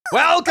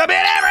Welcome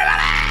in,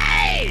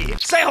 everybody!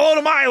 Say hello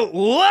to my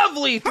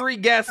lovely 3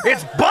 guests.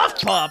 It's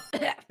Buff Pup.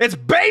 It's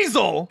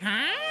Basil.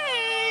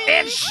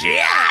 It's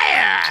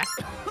Chiato.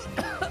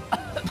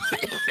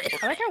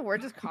 I like how we're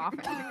just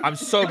coughing. I'm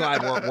so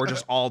glad we're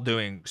just all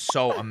doing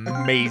so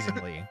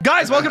amazingly.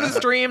 Guys, welcome to the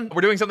stream.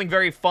 We're doing something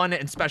very fun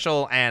and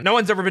special, and no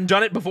one's ever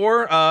done it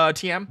before.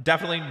 TM,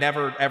 definitely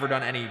never ever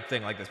done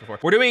anything like this before.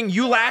 We're doing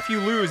You Laugh, You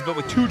Lose, but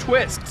with 2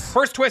 twists.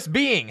 First twist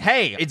being,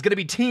 hey, it's gonna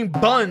be Team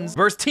Buns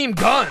versus Team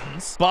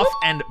Guns. Buff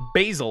and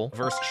Basil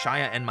versus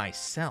Shia and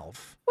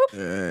myself.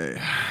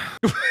 Hey.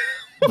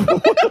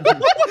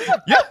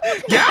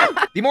 Yeah.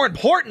 The more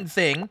important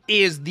thing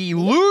is the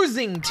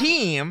losing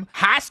team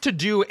has to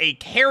do a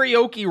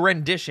karaoke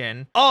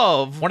rendition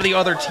of one of the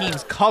other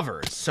team's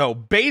covers. So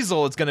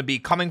Basil is going to be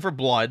Coming for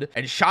Blood,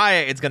 and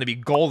Shia it's going to be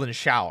Golden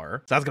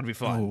Shower. So that's going to be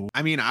fun. Oh.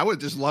 I mean, I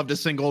would just love to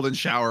sing Golden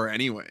Shower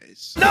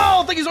anyways.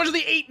 No, thank you so much for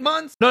the 8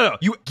 months. No,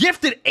 you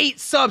gifted 8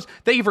 subs.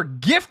 Thank you for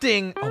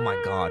gifting. Oh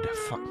my God.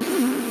 Fuck.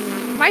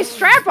 My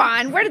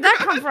strap-on, where did that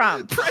come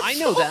from? I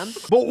know them.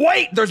 But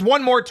wait, there's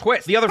one more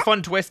twist. The other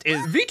fun twist is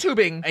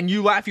VTubing and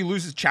You Laugh, You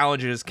Lose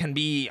challenges can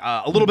be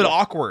a little bit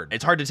awkward.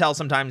 It's hard to tell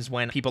sometimes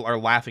when people are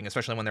laughing,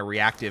 especially when they're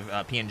reactive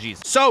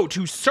PNGs. So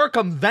to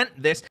circumvent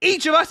this,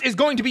 each of us is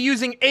going to be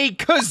using a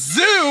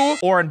kazoo,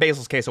 or in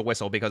Basil's case, a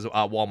whistle, because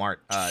Walmart,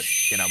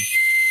 you know.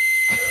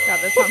 God,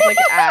 this sounds like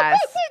ass.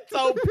 It's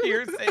so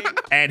piercing.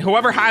 And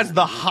whoever has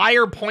the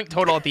higher point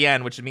total at the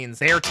end, which means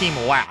their team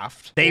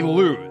laughed, they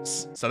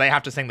lose. So they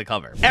have to sing the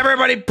cover.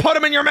 Everybody put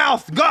them in your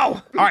mouth. Go.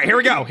 All right, here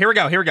we go. Here we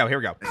go. Here we go. Here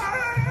we go.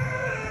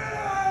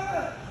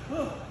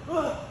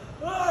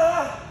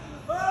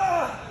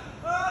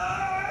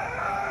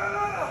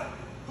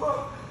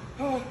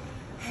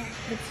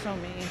 It's so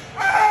mean.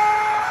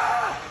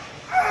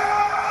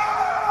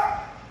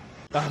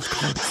 That was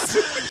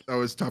close. That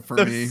was tough for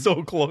That me. was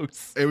so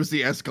close. It was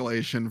the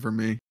escalation for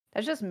me.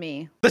 That's just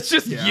me. That's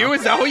just you?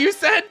 Is that what you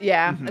said?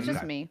 Yeah, that's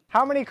just me.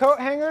 How many coat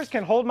hangers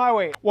can hold my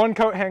weight? 1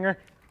 coat hanger.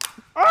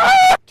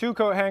 2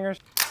 coat hangers.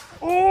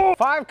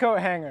 5 coat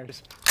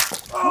hangers.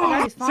 Oh my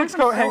God, he's 6 falling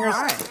coat hangers.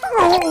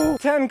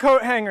 hard. 10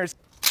 coat hangers.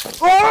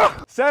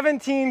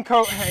 17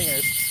 coat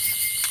hangers.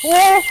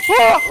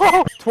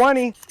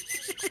 20.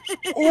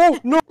 Oh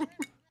no.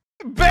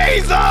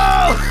 Basil!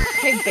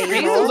 Hey,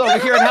 Basil's Basil. over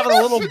here and having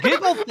a little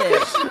giggle fit.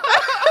 I'm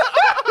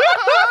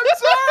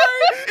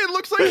sorry. It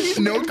looks like he's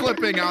no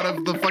clipping out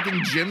of the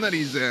fucking gym that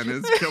he's in.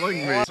 It's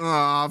killing me.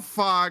 Aw,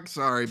 fuck.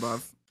 Sorry,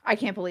 Buff. I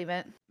can't believe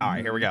it. All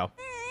right, here we go.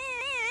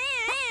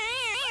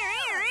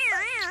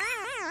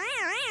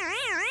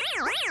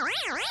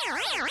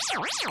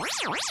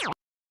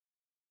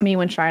 Me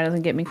when Shia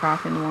doesn't get me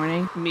coffee in the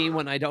morning. Me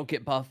when I don't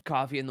get Buff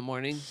coffee in the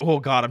morning. Oh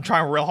God, I'm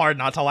trying real hard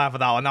not to laugh at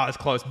that one. That was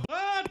close.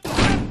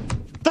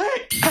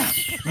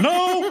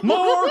 No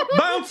more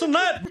bouncing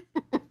that.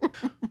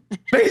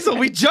 Basil,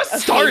 we just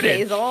started.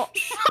 Hey, Basil.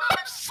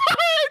 I'm sorry.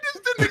 I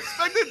just didn't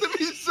expect it to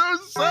be so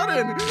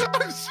sudden.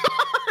 I'm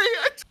sorry.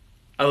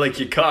 I like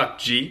your cock,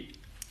 G.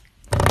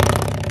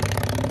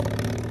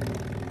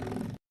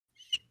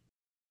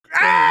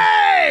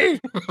 Hey!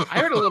 I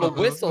heard a little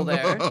whistle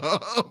there. Fuck.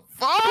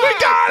 We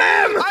got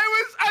him!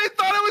 I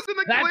thought I was in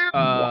the clear.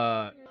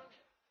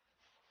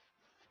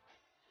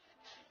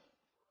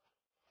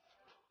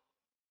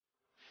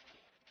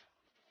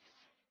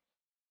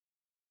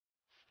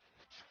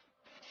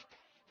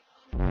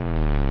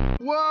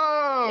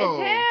 Whoa. It's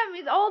him.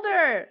 He's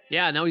older.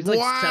 Yeah, now he's like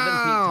 7 feet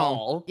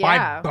tall. Yeah.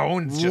 My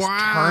bones just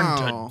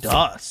turned to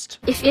dust.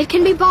 If it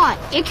can be bought,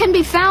 it can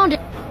be found.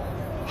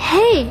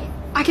 Hey,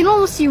 I can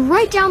almost see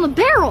right down the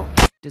barrel.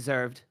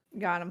 Deserved.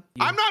 Got him.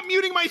 I'm not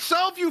muting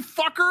myself, you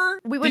fucker.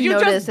 We would Did you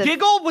notice just it.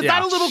 giggle? Was Yeah.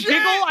 that a little Shit,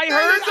 giggle I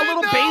heard? A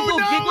little Basil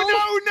giggle?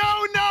 No.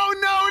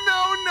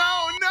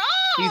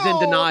 He's in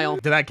denial.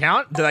 Did that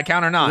count? Did that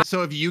count or not?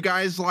 So if you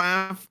guys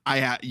laugh,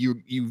 it's,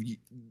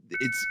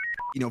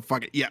 you know,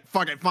 fuck it. Yeah,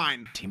 fuck it,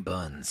 fine. Team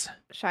Buns.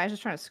 Shia's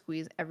just trying to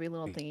squeeze every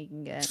little thing he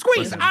can get.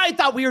 Squeeze! I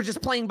thought we were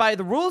just playing by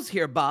the rules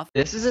here, Buff.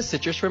 This is a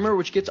citrus trimmer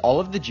which gets all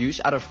of the juice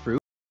out of fruit.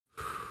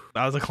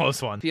 That was a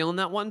close one. Feeling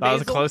that one, That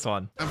was a Basil? close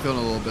one. I'm feeling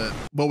a little bit.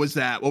 What was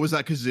that? What was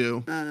that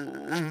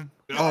kazoo?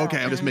 Oh,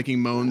 okay, I'm just making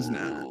moans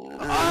now.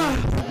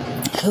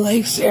 I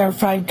like air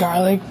fried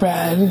garlic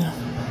bread.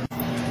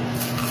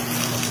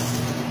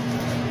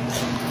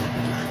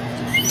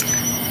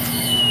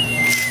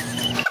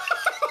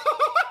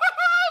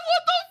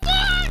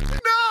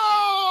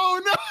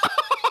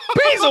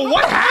 Basil,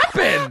 what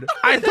happened?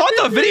 I thought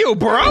the video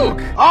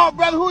broke. Oh,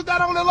 brother, who's that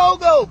on the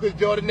logo? Because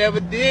Jordan never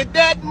did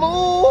that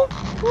move.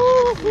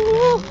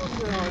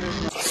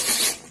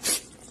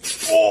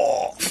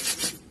 Oh.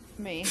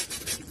 Me.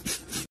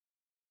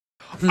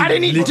 I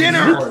didn't eat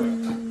dinner.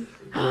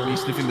 Me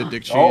sniffing the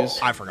dick cheese.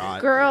 I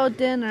forgot. Girl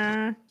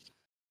dinner.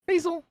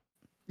 Basil,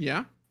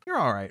 Yeah? you're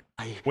all right.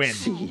 Win.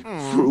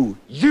 Through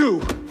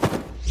you.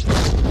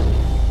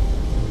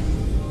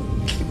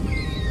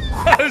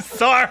 I'm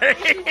sorry.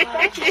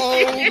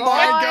 Oh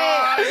my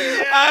God!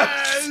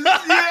 Yes! I'm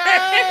sorry.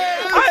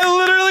 Yes! I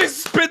literally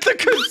spit the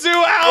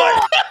kazoo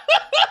out.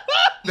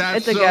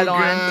 That's It's a so good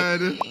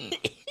one.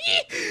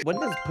 When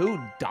does Pooh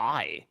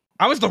die?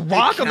 I was the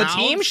rock on the counts?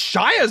 team.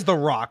 Shia's the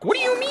rock. What do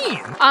you mean?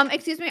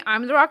 Excuse me,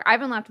 I'm the rock. I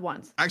haven't laughed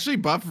once. Actually,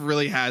 Buff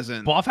really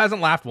hasn't. Buff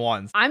hasn't laughed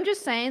once. I'm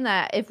just saying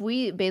that if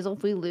we, Basil,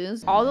 if we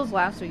lose, all those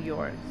laughs are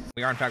yours.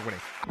 We are in fact winning.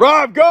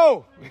 Rob,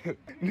 go!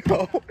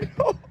 No.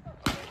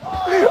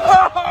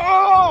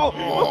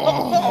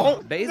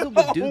 Oh! Basil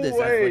would do this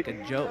as like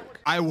a joke.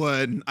 I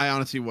would. I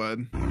honestly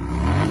would.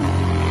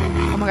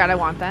 Oh my god, I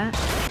want that.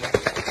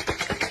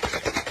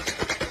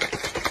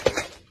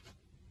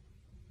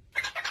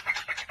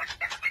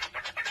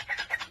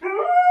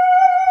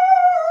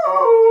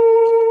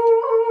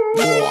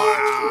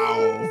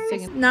 Wow.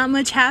 Not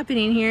much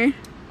happening here.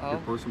 Oh.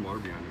 Pour some water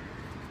behind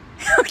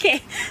it.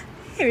 Okay,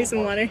 here's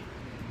some water.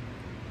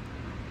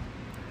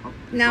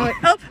 Now it.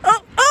 Oh!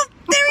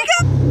 There we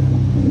go.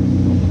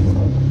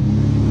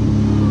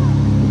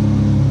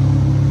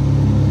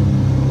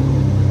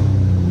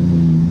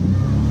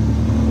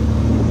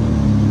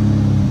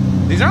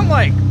 These aren't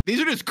like. These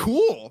are just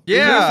cool.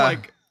 Yeah. These are just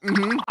like.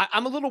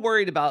 I'm a little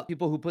worried about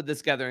people who put this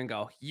together and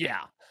go,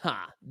 yeah,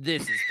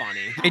 this is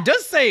funny. It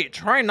does say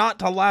try not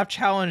to laugh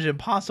challenge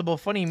impossible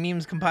funny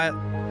memes compile.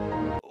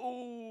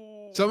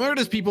 Some are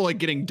just people like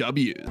getting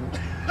W's.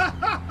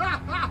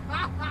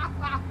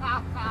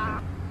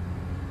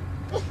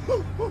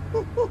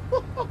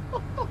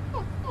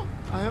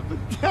 I have to.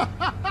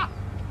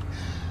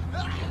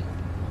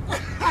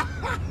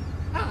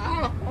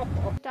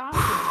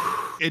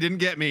 It didn't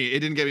get me. It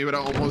didn't get me, but I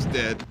almost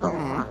did. Cougar.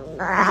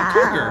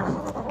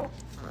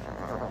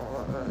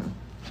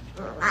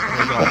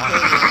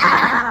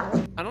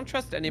 I don't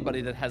trust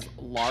anybody that has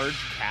large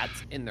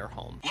cats in their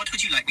home. What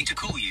would you like me to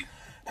call you?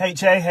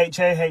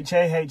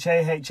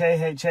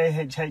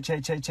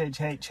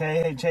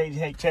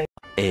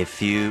 A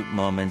few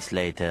moments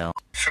later.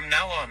 From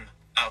now on,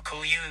 I'll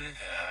call you...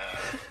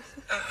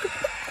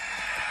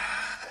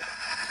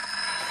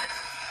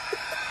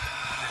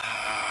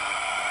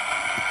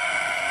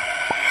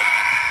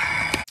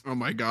 Oh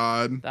my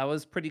god. That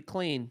was pretty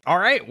clean. All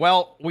right,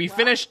 well, we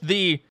finished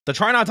the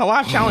try not to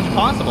laugh challenge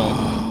impossible.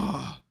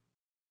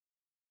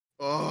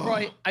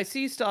 Roy, I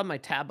see you still have my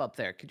tab up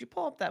there. Could you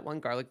pull up that one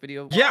garlic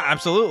video? Yeah,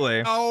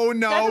 absolutely. Oh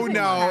no,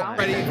 no.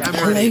 Ready? I'm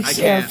ready. Likes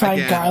air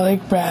fried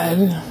garlic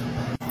bread.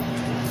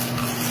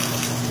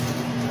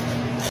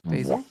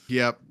 Basil?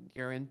 Yep.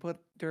 Your input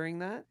during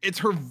that? It's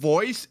her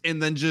voice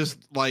and then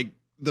just like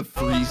the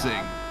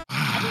freezing.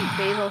 I think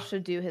Basil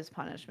should do his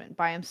punishment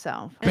by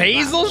himself.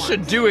 Basil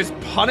should do his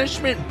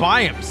punishment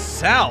by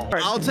himself.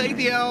 I'll take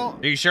the L.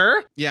 Are you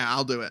sure? Yeah,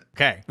 I'll do it.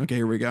 Okay. Okay,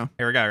 here we go.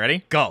 Here we go.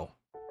 Ready? Go.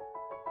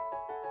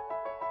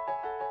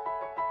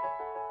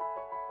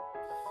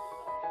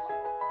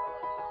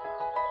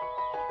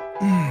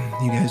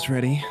 You guys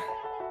ready?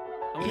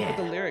 I'm gonna put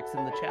the lyrics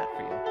in the chat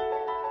for you.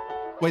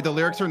 Wait, the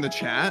lyrics are in the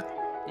chat?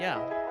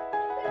 Yeah.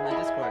 In the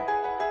Discord.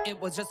 It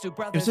was just two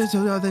brothers. It's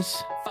just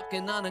others.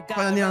 Fucking on a guy.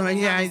 I don't even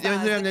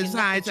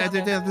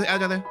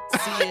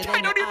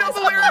know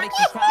the lyrics.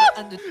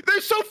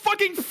 They're so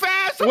fucking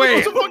fast. I'm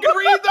Wait. supposed to fucking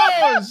read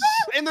those.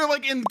 And they're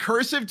like in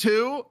cursive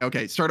too.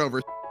 Okay, start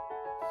over.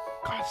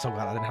 God, so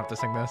glad I didn't have to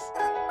sing this.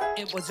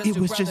 It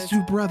was just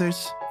two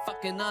brothers.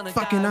 Fucking on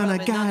a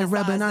guy,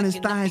 rubbing on his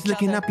thighs,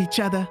 looking up each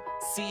other.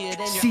 See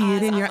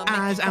it in your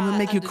eyes, I'ma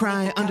make you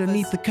cry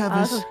underneath the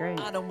covers. Oh, great.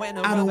 I don't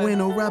wear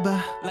no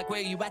rubber. Like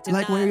where you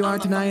are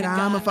tonight,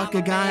 I'ma fuck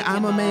a guy,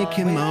 I'ma make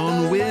him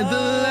moan with the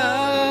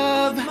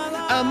love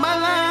of my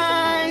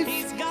life.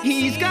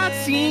 He's got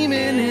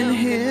semen in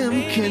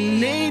him,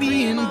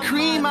 Canadian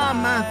cream on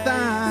my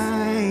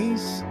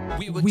thighs.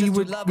 We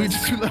were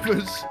just two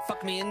lovers.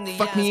 Fuck me in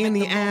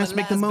the ass,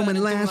 make the moment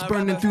last,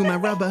 burning through my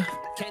rubber.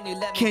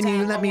 Can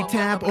you let me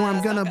tap or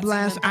I'm gonna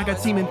blast? I got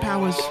semen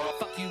powers.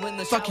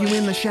 Fuck you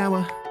in the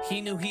shower.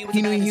 He knew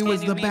he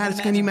was the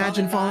baddest. Can you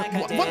imagine falling?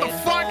 What the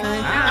fuck?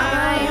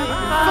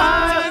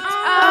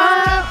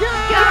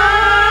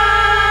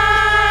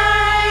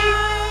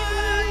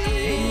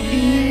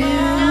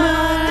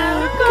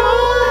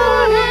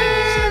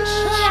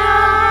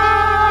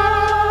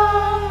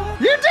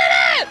 You did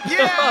it!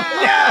 Yeah!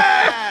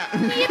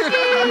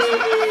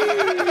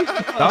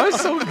 That was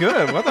so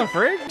good. What the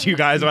frick? Do you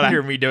guys want to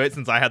hear me do it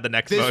since I had the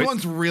next voice? This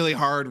one's really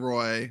hard,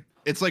 Roy.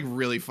 It's like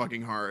really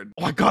fucking hard.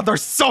 Oh my god,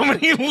 there's so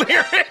many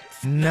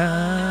lyrics.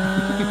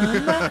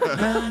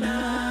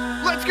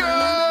 Let's go!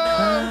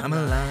 I'm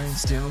alive,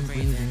 still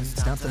breathing.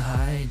 Stop the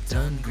hide,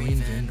 done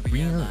grieving.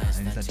 Realize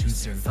that to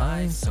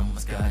survive,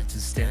 someone's got to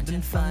stand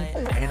and fight.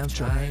 And I'm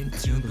trying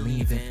to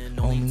believe it.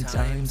 Only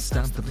time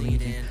stop the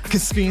bleeding.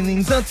 Cause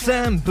feelings are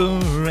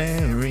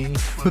temporary,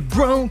 but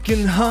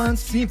broken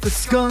hearts leave the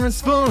scars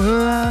for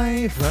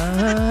life.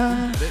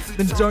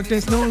 The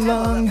darkness no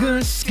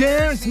longer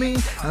scares me.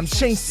 I'm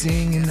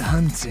chasing and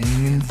hunting,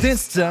 and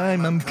this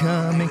time I'm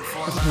coming.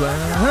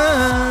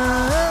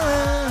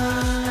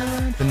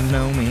 Don't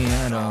know me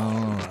at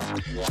all.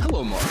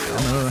 Hello,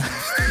 Mario.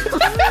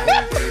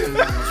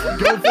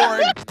 Go for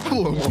it.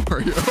 Hello,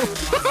 Mario.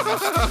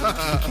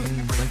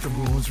 Like the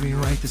rules,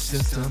 rewrite the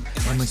system.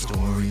 And my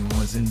story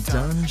wasn't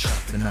done. Shot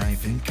the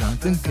knife and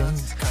got the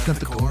guns. Got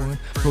the cord,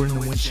 put in the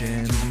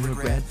windshield.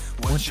 Regret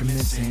what you're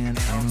missing.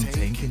 I'm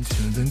taken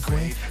to the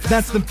grave.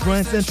 That's the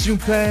price that you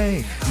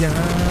pay. Yeah,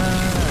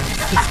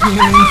 the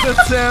feelings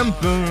are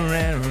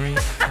temporary.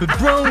 The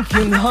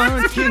broken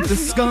heart keep the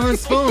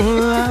scars for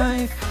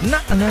life.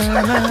 Na na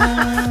na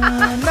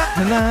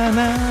na na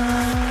na.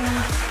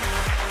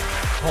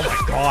 Oh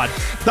my god.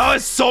 That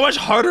was so much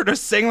harder to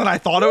sing than I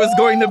thought it was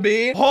going to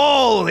be.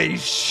 Holy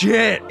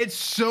shit. It's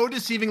so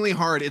deceivingly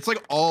hard. It's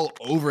like all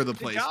over the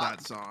place,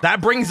 that song. That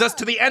brings us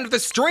to the end of the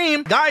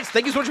stream. Guys,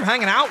 thank you so much for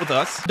hanging out with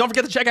us. Don't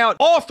forget to check out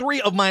all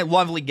 3 of my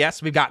lovely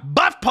guests. We've got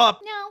Buff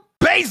Pup,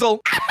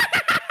 Basil,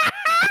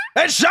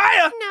 and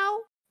Shia.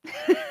 No.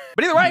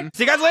 But either way,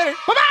 see you guys later.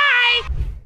 Bye-bye.